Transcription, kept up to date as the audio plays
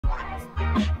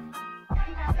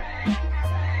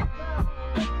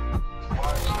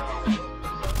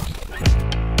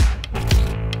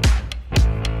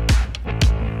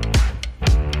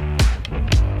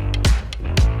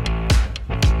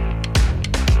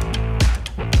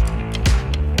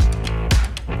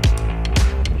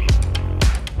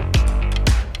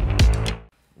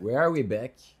Where are we,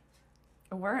 Becc?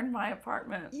 We're in my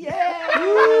apartment. Yeah!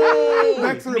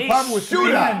 Next to the apartment with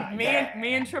Keenan.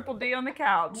 Me and Triple D on the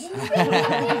couch.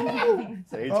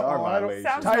 It's HR violation.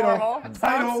 Sounds Title. normal.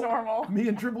 Sounds normal. Me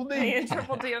and Triple D. Me and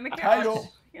Triple D on the couch. Title.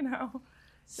 You know.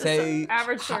 So,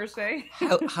 Average Thursday.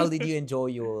 how did you enjoy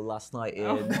your last night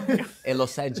in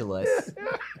Los Angeles?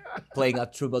 Playing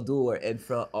at Troubadour in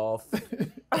front of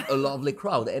a lovely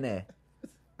crowd, innit?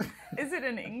 Is it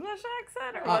an English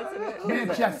accent or was it?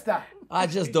 Manchester. I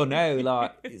just don't know.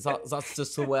 Like that's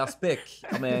just the way I speak.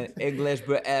 I mean, English,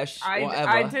 British, whatever.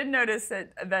 I did notice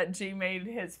that G made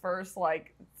his first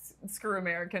like screw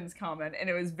Americans comment, and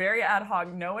it was very ad hoc.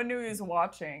 No one knew he was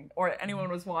watching, or anyone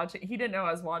was watching. He didn't know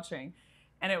I was watching.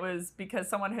 And it was because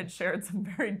someone had shared some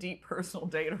very deep personal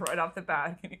data right off the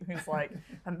bat. And he was like,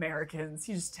 Americans,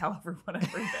 you just tell everyone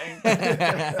everything.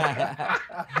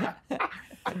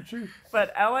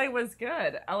 But LA was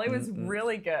good. LA was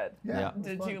really good. Yeah.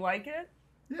 Did you like it?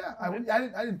 Yeah, I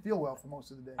didn't feel well for most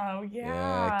of the day. Oh, yeah.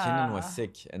 Yeah, Keenan was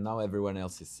sick, and now everyone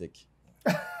else is sick.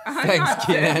 I'm Thanks, not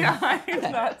Keenan. sick.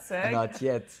 I'm not sick. Not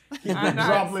yet. Keep I'm the not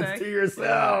droplets sick. to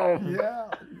yourself. Yeah.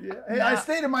 Hey, I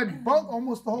stayed in my bunk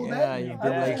almost the whole Yeah, day. you've I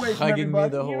been was like away from hugging me everybody.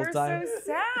 the You whole were time. so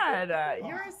sad.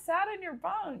 You were sad in your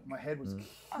bunk. My head was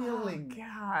Oh, killing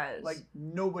gosh. like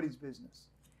nobody's business.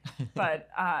 But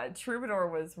Troubadour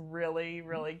was really,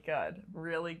 really good.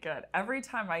 Really good. Every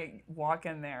time I walk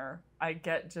in there, I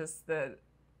get just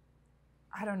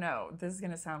I don't know, this is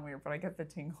going to sound weird, but I get the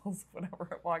tingles whenever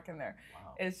I walk in there.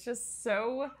 Wow. It's just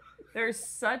there's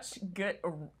such good,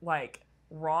 like,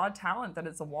 raw talent that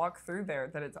it's a walk through there,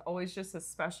 that it's always just a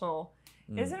special,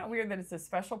 isn't it weird that it's a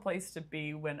special place to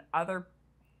be when other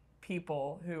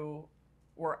people who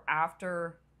were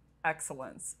after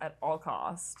excellence at all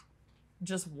cost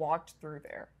just walked through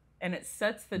there, and it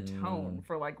sets the tone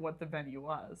for like what the venue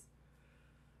was.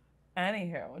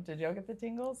 Anywho, did you get the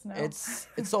tingles? No.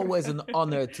 It's always an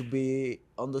honor to be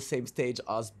on the same stage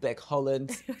as Becc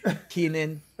Holland,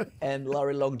 Keenan, and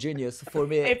Larry Long Jr. So for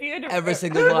me, if you had to, every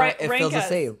single night it feels the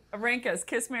same. Rank us,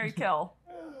 kiss, marry, kill.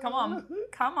 Come on.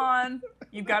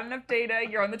 You've got enough data.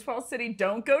 You're on the 12th city.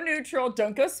 Don't go neutral.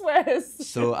 Don't go Swiss.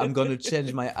 So I'm gonna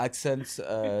change my accent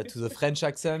to the French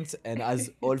accent, and as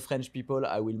all French people,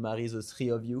 I will marry the three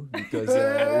of you because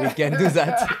we can do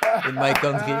that in my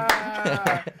country.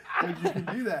 You can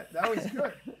do that. That was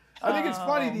good. I think it's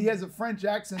funny that he has a French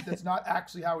accent that's not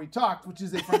actually how he talked, which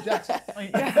is a French accent.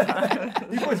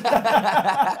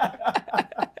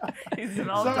 He's an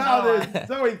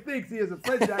Somehow he thinks he has a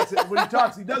French accent. When he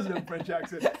talks, he doesn't have a French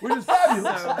accent, which is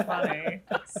fabulous.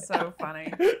 So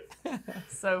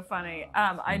funny.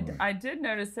 I did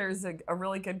notice there's a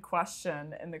really good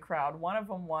question in the crowd. One of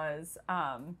them was,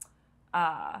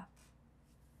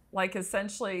 like,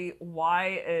 essentially,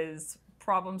 why is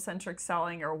problem-centric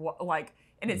selling, or what, like,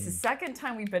 and it's the second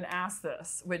time we've been asked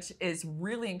this, which is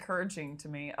really encouraging to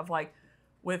me, of like,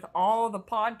 with all the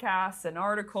podcasts and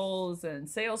articles and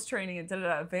sales training and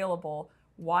available,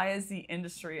 why is the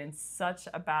industry in such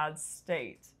a bad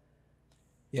state?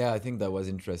 Yeah, I think that was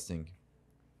interesting.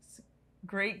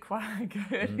 Great,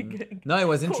 good. No, it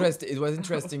was interesting. It was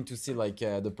interesting to see like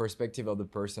the perspective of the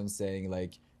person saying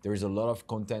like there's a lot of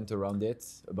content around it,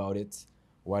 about it,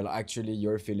 while actually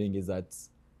your feeling is that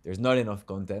there's not enough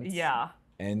content. Yeah.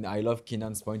 And I love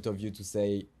Keenan's point of view to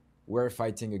say we're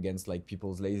fighting against like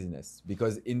people's laziness,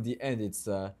 because in the end it's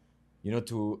to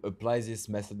apply this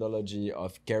methodology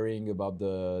of caring about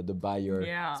the buyer,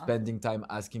 spending time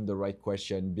asking the right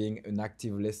question, being an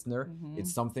active listener.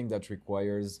 It's something that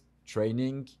requires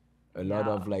training, a lot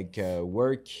of like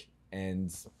work,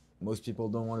 and most people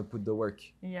don't want to put the work.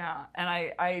 Yeah, and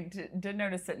I did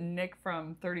notice that Nick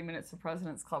from 30 Minutes to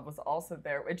President's Club was also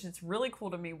there, which is really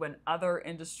cool to me when other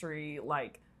industry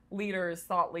like leaders,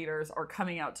 thought leaders are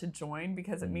coming out to join,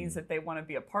 because it means that they want to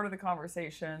be a part of the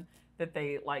conversation, that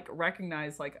they like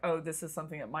recognize like, oh, this is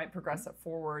something that might progress it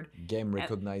forward. Game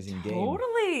recognizing game.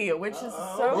 Totally, which is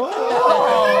so cool.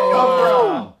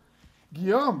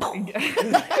 Guillaume. What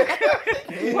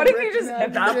if you just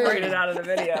evaporated out of the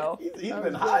video? He's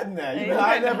been hiding that. You've been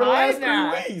hiding that for the last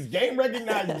 3 weeks. Game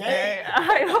recognized game.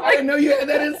 I didn't know you had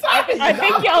that inside you. I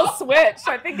think y'all switch.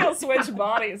 I think y'all switch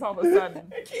bodies all of a sudden.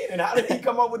 Hey, Keenan, how did he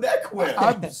come up with that quip?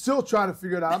 I'm still trying to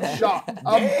figure it out. I'm shocked.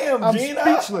 Damn, I'm Gina.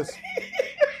 speechless.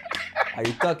 Are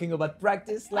you talking about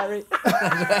practice, Larry?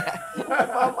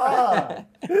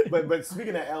 But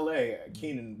speaking of LA,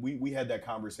 Keenan, we had that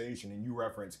conversation and you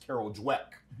referenced Carol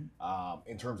Dweck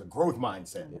in terms of growth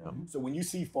mindset. Yeah. So when you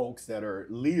see folks that are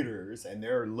leaders and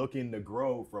they're looking to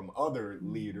grow from other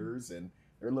leaders and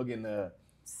they're looking to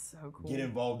So cool. get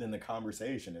involved in the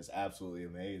conversation, it's absolutely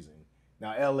amazing.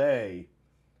 Now LA,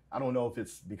 I don't know if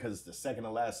it's because it's the second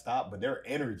to last stop, but their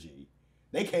energy,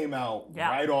 they came out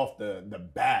right off the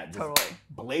bat, just Totally.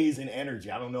 blazing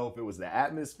energy. I don't know if it was the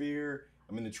atmosphere.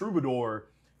 I mean, the Troubadour,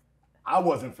 I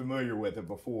wasn't familiar with it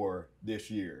before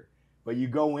this year. But you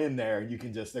go in there and you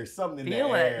can just, there's something in Feel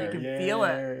the it. air. You can feel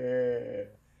it. Yeah.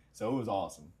 So it was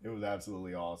awesome. It was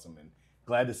absolutely awesome. And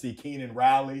glad to see Keenan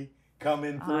rally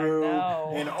coming through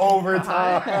in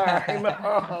overtime.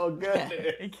 Oh,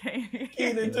 goodness.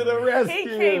 Keenan to the rescue. He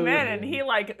came in and he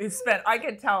spent, I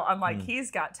could tell, I'm like, he's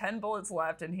got 10 bullets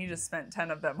left and he just spent 10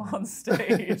 of them on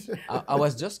stage. I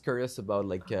was just curious about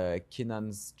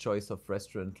Keenan's choice of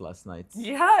restaurant last night.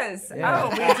 Yes. Yeah. Oh,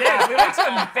 we did. We went to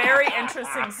a very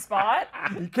interesting spot.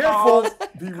 Be careful.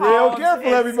 Be real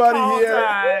careful, everybody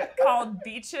here. Called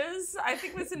Beaches, I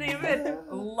think was the name of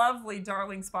it. Lovely,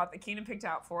 darling spot that Keenan picked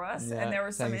out for us. Yeah, and there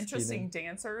were some thanks, interesting Keenan.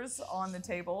 dancers on the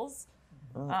tables.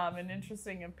 And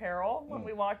interesting apparel when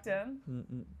we walked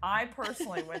in. I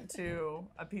personally went to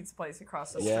a pizza place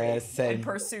across the street and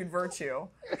pursued virtue.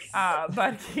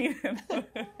 But Keenan.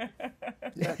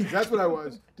 Yeah, 'cause that's what I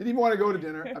was. Didn't even want to go to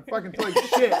dinner. I fucking feel like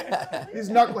shit. These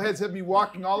knuckleheads had me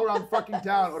walking all around fucking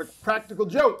town on a practical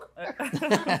joke.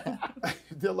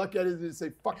 They're lucky I didn't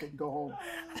say fucking go home.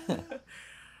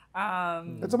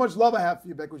 That's how much love I have for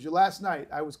you, Becc. It was your last night.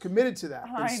 I was committed to that,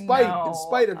 in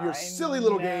spite of your silly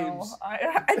little games.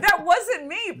 That wasn't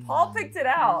me. Paul picked it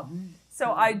out.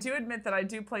 So I do admit that I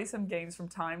do play some games from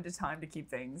time to time to keep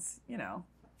things,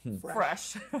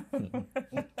 fresh.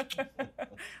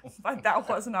 But that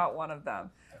was not one of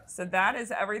them. So that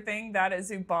is everything. That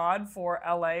is AUBADE for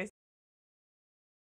LA.